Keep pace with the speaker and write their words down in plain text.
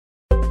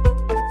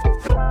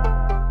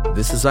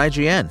This is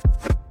IGN.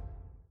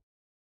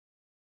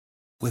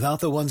 Without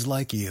the ones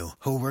like you,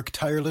 who work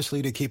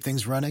tirelessly to keep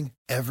things running,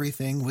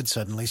 everything would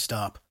suddenly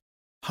stop.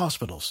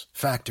 Hospitals,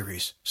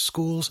 factories,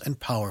 schools,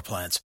 and power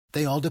plants,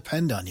 they all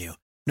depend on you.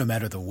 No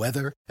matter the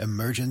weather,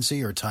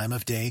 emergency, or time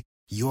of day,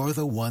 you're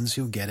the ones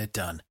who get it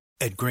done.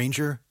 At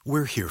Grainger,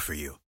 we're here for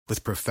you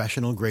with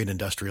professional-grade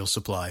industrial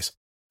supplies.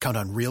 Count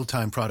on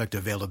real-time product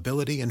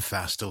availability and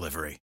fast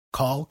delivery.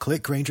 Call,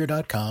 click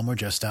Grainger.com, or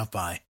just stop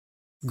by.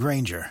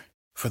 Grainger,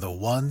 for the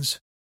ones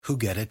who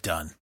get it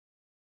done.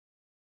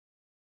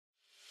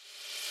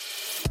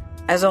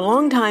 As a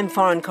longtime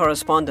foreign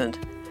correspondent,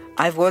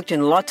 I've worked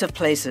in lots of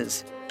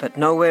places, but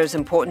nowhere as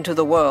important to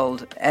the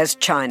world as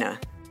China.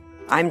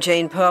 I'm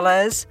Jane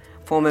Perlez,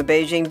 former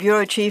Beijing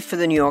bureau chief for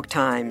the New York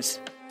Times.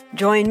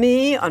 Join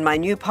me on my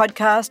new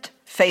podcast,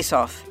 Face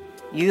Off,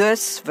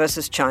 U.S.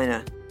 versus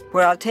China,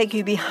 where I'll take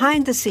you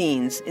behind the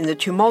scenes in the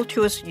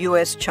tumultuous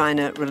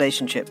U.S.-China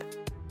relationship.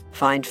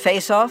 Find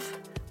Face Off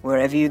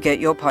wherever you get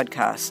your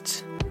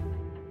podcasts.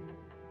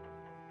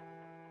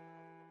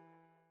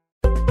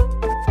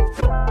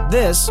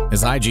 This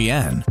is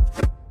IGN.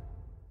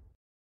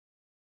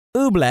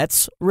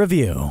 Ooblets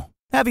Review.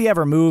 Have you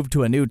ever moved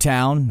to a new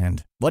town,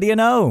 and what do you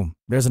know?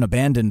 There's an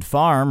abandoned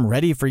farm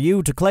ready for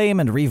you to claim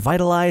and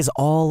revitalize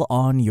all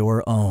on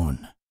your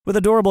own. With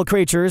adorable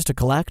creatures to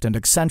collect and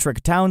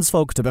eccentric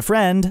townsfolk to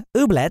befriend,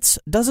 Ooblets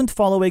doesn't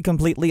follow a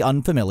completely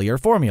unfamiliar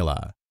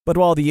formula. But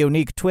while the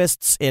unique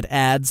twists it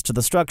adds to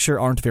the structure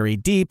aren't very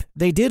deep,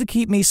 they did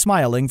keep me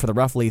smiling for the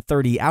roughly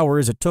 30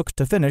 hours it took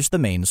to finish the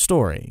main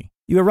story.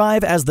 You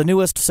arrive as the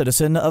newest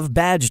citizen of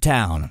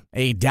Badgetown,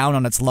 a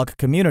down-on-its-luck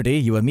community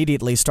you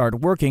immediately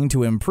start working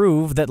to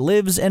improve that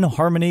lives in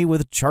harmony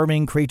with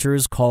charming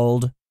creatures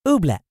called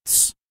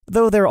Ooblets.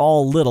 Though they're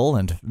all little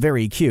and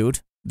very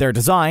cute, their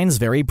designs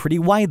vary pretty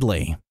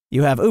widely.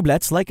 You have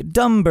Ooblets like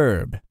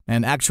Dumburb,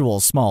 an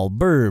actual small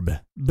burb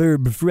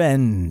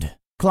friend.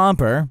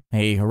 Clomper,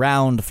 a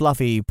round,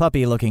 fluffy,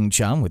 puppy-looking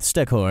chum with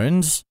stick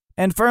horns.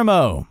 And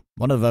Firmo,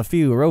 one of a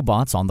few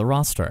robots on the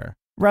roster.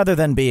 Rather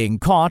than being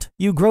caught,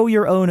 you grow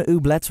your own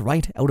Ooblets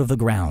right out of the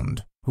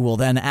ground, who will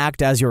then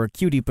act as your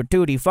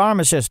cutie-patootie farm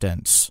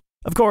assistants.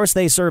 Of course,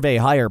 they serve a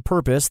higher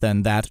purpose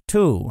than that,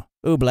 too.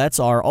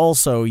 Ooblets are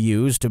also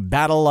used to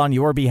battle on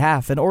your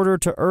behalf in order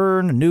to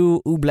earn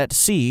new Ooblet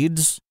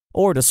seeds,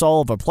 or to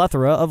solve a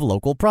plethora of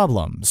local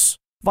problems.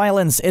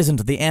 Violence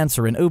isn't the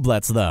answer in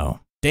Ooblets, though.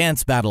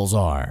 Dance battles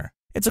are.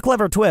 It's a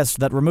clever twist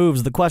that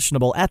removes the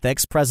questionable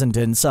ethics present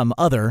in some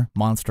other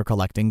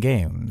monster-collecting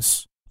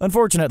games.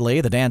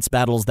 Unfortunately, the dance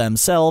battles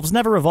themselves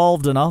never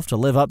evolved enough to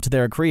live up to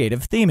their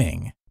creative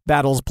theming.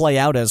 Battles play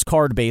out as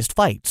card-based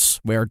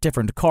fights, where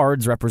different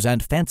cards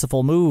represent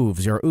fanciful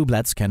moves your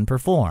Ooblets can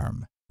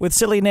perform. With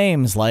silly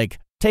names like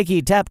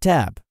Takey Tap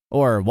Tap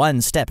or One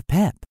Step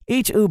Pep,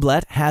 each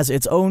Ooblet has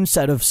its own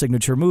set of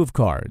signature move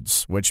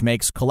cards, which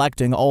makes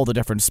collecting all the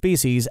different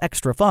species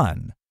extra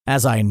fun.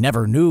 As I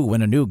never knew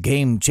when a new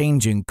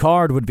game-changing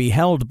card would be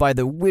held by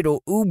the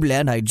widow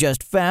Ooblet I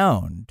just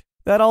found.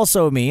 That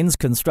also means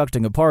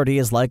constructing a party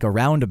is like a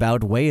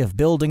roundabout way of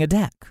building a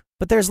deck.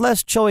 But there's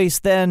less choice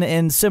than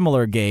in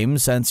similar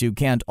games since you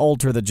can't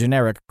alter the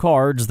generic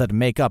cards that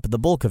make up the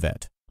bulk of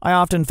it. I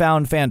often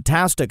found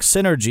fantastic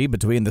synergy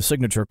between the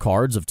signature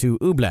cards of two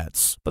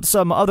Ooblets, but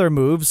some other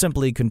moves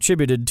simply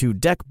contributed to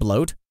deck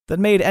bloat that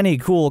made any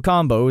cool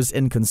combos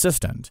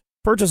inconsistent.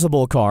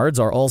 Purchasable cards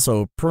are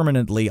also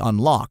permanently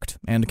unlocked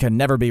and can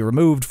never be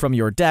removed from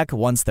your deck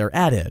once they're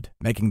added,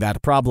 making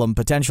that problem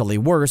potentially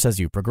worse as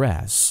you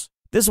progress.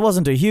 This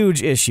wasn't a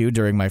huge issue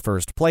during my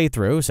first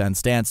playthrough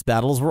since dance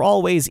battles were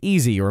always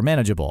easy or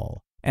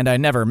manageable, and I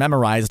never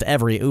memorized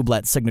every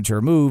Ooblet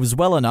signature moves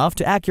well enough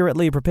to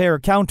accurately prepare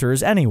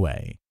counters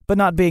anyway, but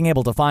not being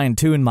able to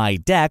fine-tune my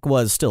deck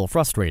was still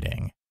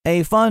frustrating.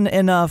 A fun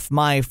enough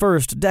my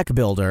first deck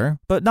builder,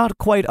 but not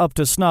quite up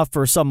to snuff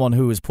for someone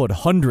who's put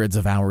hundreds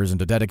of hours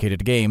into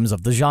dedicated games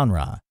of the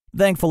genre.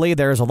 Thankfully,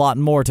 there's a lot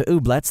more to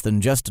Ooblets than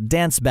just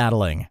dance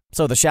battling,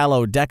 so the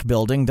shallow deck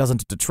building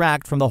doesn't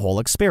detract from the whole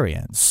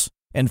experience.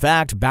 In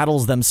fact,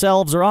 battles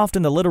themselves are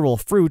often the literal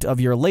fruit of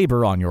your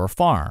labor on your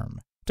farm.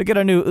 To get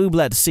a new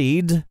Ooblet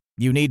seed,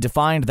 you need to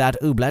find that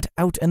Ooblet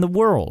out in the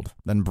world,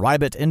 then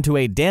bribe it into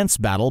a dance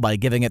battle by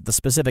giving it the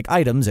specific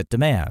items it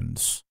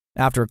demands.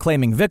 After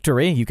claiming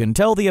victory, you can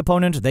tell the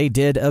opponent they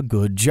did a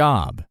good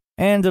job,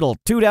 and it'll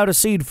toot out a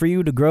seed for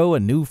you to grow a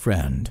new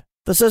friend.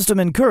 The system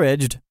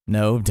demanded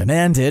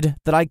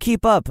that I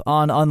keep up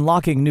on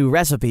unlocking new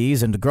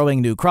recipes and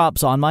growing new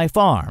crops on my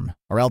farm,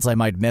 or else I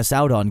might miss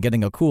out on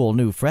getting a cool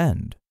new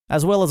friend,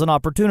 as well as an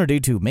opportunity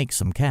to make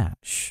some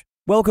cash.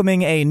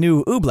 Welcoming a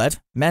new Ooblet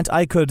meant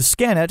I could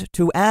scan it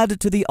to add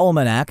to the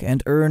almanac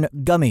and earn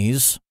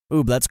gummies,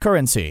 Ooblet's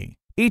currency.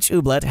 Each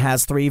Ooblet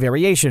has 3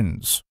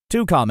 variations: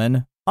 2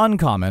 common,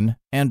 uncommon,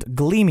 and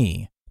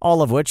gleamy,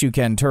 all of which you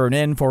can turn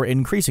in for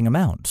increasing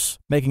amounts,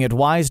 making it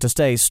wise to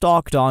stay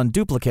stocked on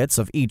duplicates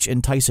of each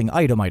enticing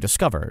item I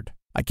discovered.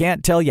 I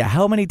can't tell you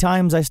how many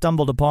times I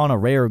stumbled upon a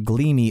rare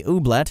gleamy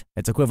Ooblet,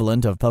 its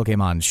equivalent of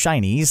Pokemon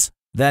Shinies,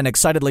 then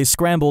excitedly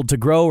scrambled to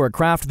grow or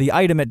craft the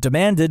item it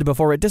demanded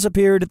before it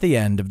disappeared at the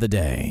end of the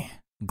day.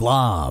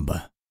 Glob.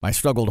 I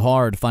struggled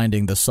hard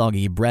finding the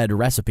soggy bread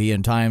recipe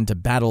in time to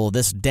battle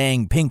this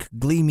dang pink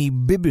gleamy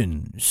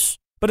bibbins.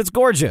 But it's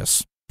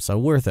gorgeous, so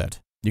worth it.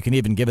 You can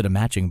even give it a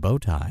matching bow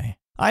tie.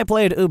 I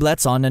played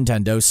Ooblets on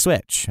Nintendo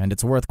Switch, and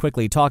it's worth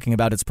quickly talking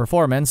about its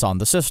performance on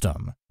the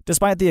system.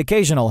 Despite the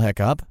occasional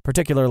hiccup,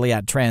 particularly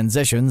at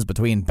transitions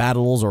between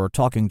battles or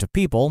talking to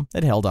people,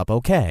 it held up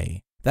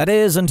okay. That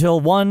is,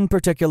 until one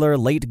particular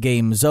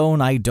late-game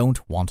zone I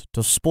don't want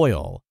to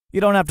spoil.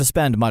 You don't have to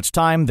spend much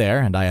time there,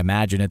 and I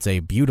imagine it's a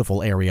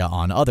beautiful area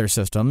on other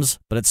systems,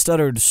 but it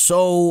stuttered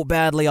so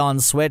badly on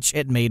Switch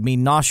it made me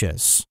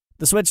nauseous.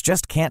 The Switch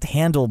just can't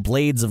handle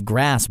blades of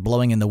grass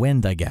blowing in the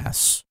wind, I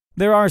guess.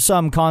 There are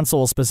some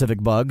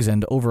console-specific bugs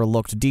and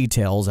overlooked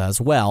details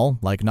as well,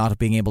 like not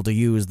being able to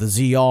use the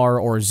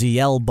ZR or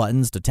ZL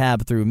buttons to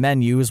tab through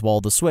menus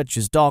while the Switch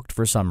is docked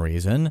for some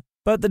reason.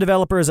 But the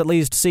developers at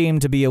least seem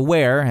to be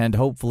aware, and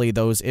hopefully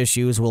those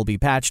issues will be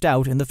patched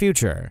out in the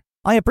future.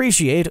 I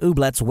appreciate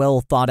Ooblets'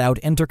 well-thought-out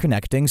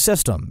interconnecting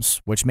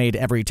systems, which made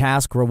every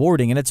task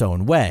rewarding in its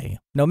own way,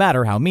 no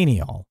matter how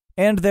menial.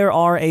 And there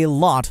are a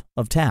lot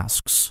of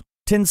tasks.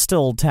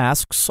 Tinstill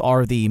tasks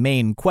are the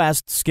main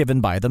quests given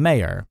by the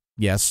mayor.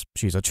 Yes,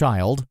 she's a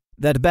child,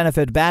 that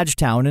benefit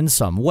Badgetown in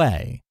some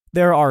way.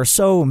 There are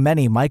so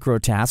many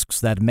microtasks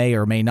that may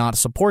or may not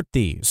support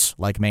these,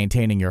 like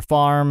maintaining your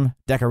farm,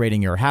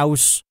 decorating your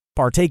house,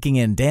 partaking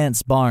in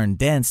dance barn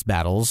dance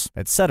battles,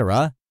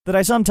 etc., that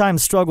I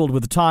sometimes struggled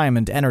with time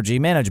and energy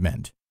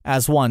management,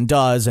 as one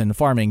does in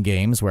farming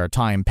games where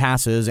time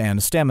passes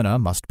and stamina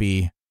must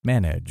be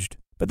managed.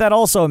 But that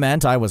also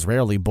meant I was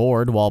rarely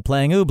bored while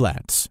playing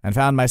Ooblets, and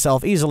found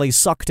myself easily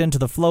sucked into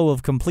the flow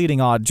of completing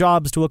odd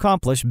jobs to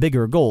accomplish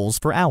bigger goals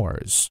for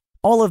hours.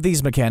 All of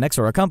these mechanics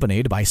are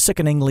accompanied by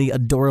sickeningly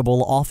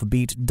adorable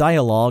offbeat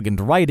dialogue and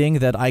writing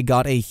that I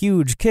got a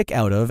huge kick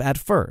out of at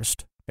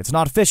first. It's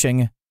not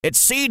fishing, it's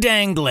sea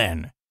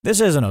dangling. This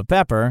isn't a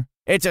pepper,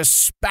 it's a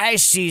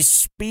spicy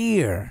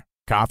spear.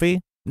 Coffee?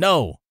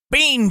 No,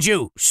 bean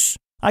juice.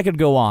 I could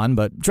go on,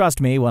 but trust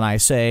me when I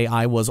say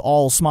I was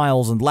all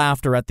smiles and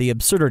laughter at the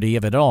absurdity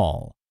of it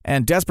all,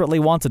 and desperately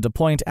wanted to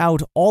point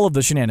out all of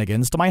the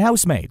shenanigans to my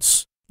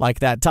housemates, like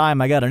that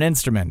time I got an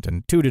instrument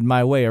and tooted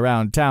my way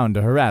around town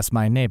to harass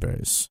my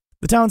neighbors.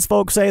 The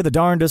townsfolk say the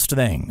darndest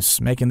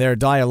things, making their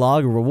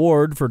dialogue a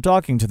reward for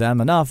talking to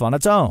them enough on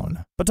its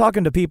own, but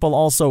talking to people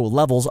also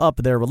levels up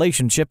their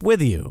relationship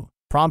with you,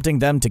 prompting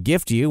them to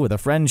gift you with a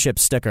friendship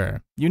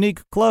sticker,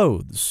 unique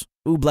clothes,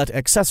 Ooblet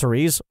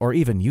accessories, or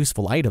even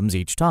useful items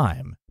each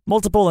time.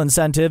 Multiple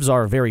incentives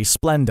are very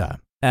splenda,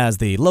 as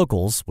the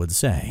locals would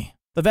say.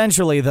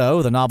 Eventually,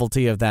 though, the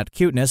novelty of that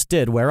cuteness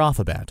did wear off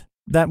a bit.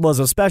 That was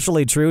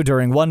especially true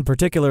during one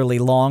particularly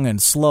long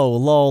and slow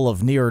lull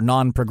of near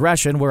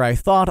non-progression where I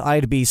thought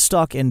I'd be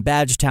stuck in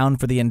Badgetown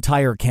for the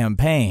entire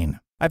campaign.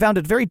 I found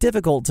it very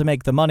difficult to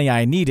make the money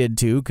I needed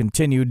to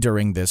continue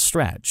during this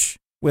stretch,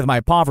 with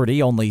my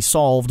poverty only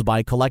solved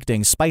by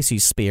collecting spicy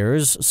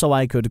spears so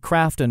I could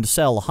craft and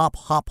sell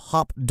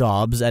hop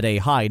daubs at a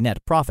high net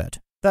profit.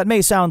 That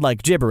may sound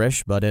like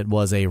gibberish, but it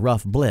was a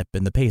rough blip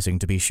in the pacing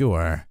to be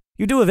sure.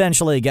 You do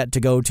eventually get to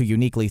go to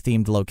uniquely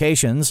themed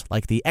locations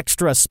like the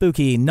extra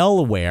spooky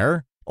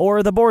Nullware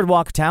or the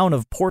boardwalk town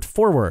of Port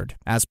Forward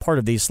as part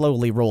of the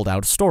slowly rolled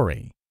out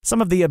story.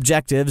 Some of the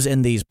objectives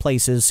in these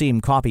places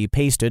seem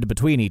copy-pasted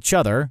between each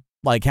other,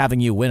 like having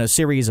you win a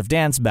series of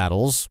dance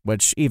battles,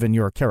 which even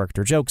your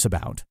character jokes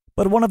about.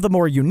 But one of the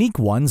more unique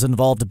ones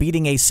involved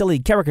beating a silly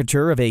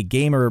caricature of a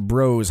gamer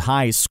bro's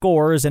high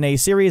scores in a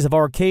series of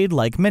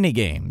arcade-like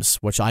minigames,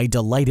 which I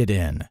delighted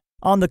in.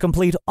 On the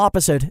complete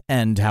opposite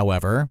end,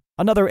 however,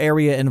 another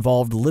area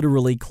involved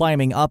literally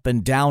climbing up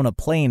and down a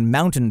plain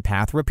mountain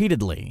path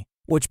repeatedly,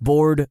 which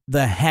bored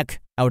the heck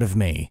out of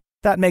me.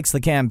 That makes the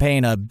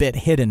campaign a bit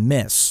hit and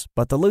miss,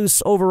 but the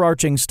loose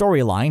overarching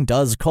storyline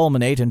does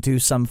culminate into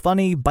some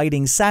funny,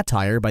 biting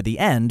satire by the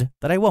end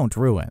that I won't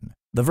ruin.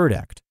 The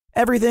verdict.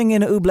 Everything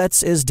in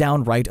Ooblets is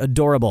downright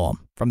adorable,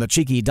 from the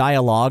cheeky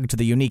dialogue to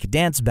the unique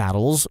dance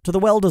battles to the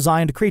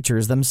well-designed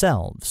creatures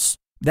themselves.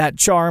 That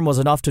charm was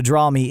enough to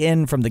draw me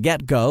in from the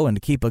get-go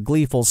and keep a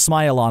gleeful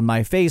smile on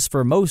my face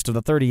for most of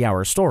the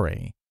 30-hour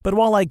story. But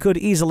while I could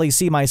easily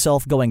see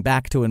myself going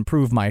back to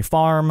improve my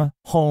farm,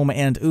 home,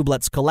 and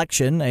Ooblets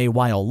collection a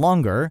while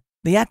longer,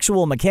 the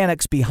actual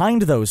mechanics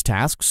behind those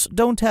tasks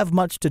don't have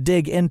much to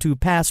dig into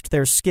past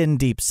their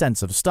skin-deep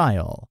sense of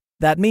style.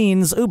 That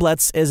means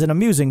Ooblets is an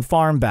amusing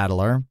farm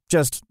battler,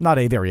 just not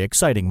a very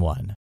exciting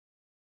one.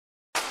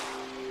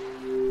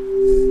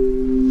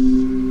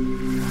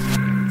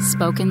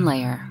 Spoken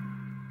Layer.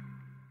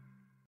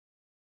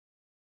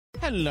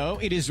 Hello,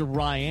 it is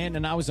Ryan,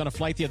 and I was on a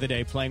flight the other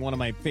day playing one of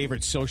my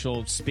favorite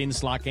social spin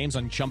slot games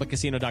on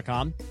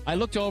ChumbaCasino.com. I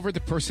looked over at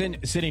the person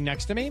sitting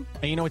next to me,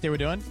 and you know what they were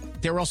doing?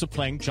 They were also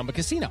playing Chumba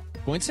Casino.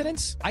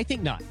 Coincidence? I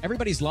think not.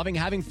 Everybody's loving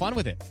having fun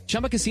with it.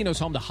 Chumba Casino is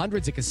home to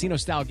hundreds of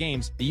casino-style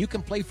games that you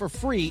can play for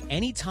free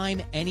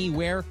anytime,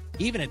 anywhere,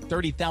 even at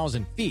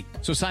 30,000 feet.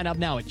 So sign up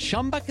now at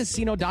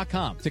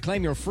ChumbaCasino.com to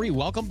claim your free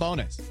welcome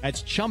bonus.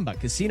 That's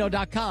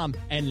ChumbaCasino.com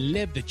and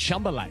live the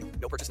Chumba life.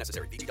 No purchase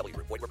necessary. VGW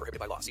Group. Void where prohibited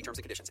by law. See terms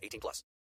and conditions. 18+.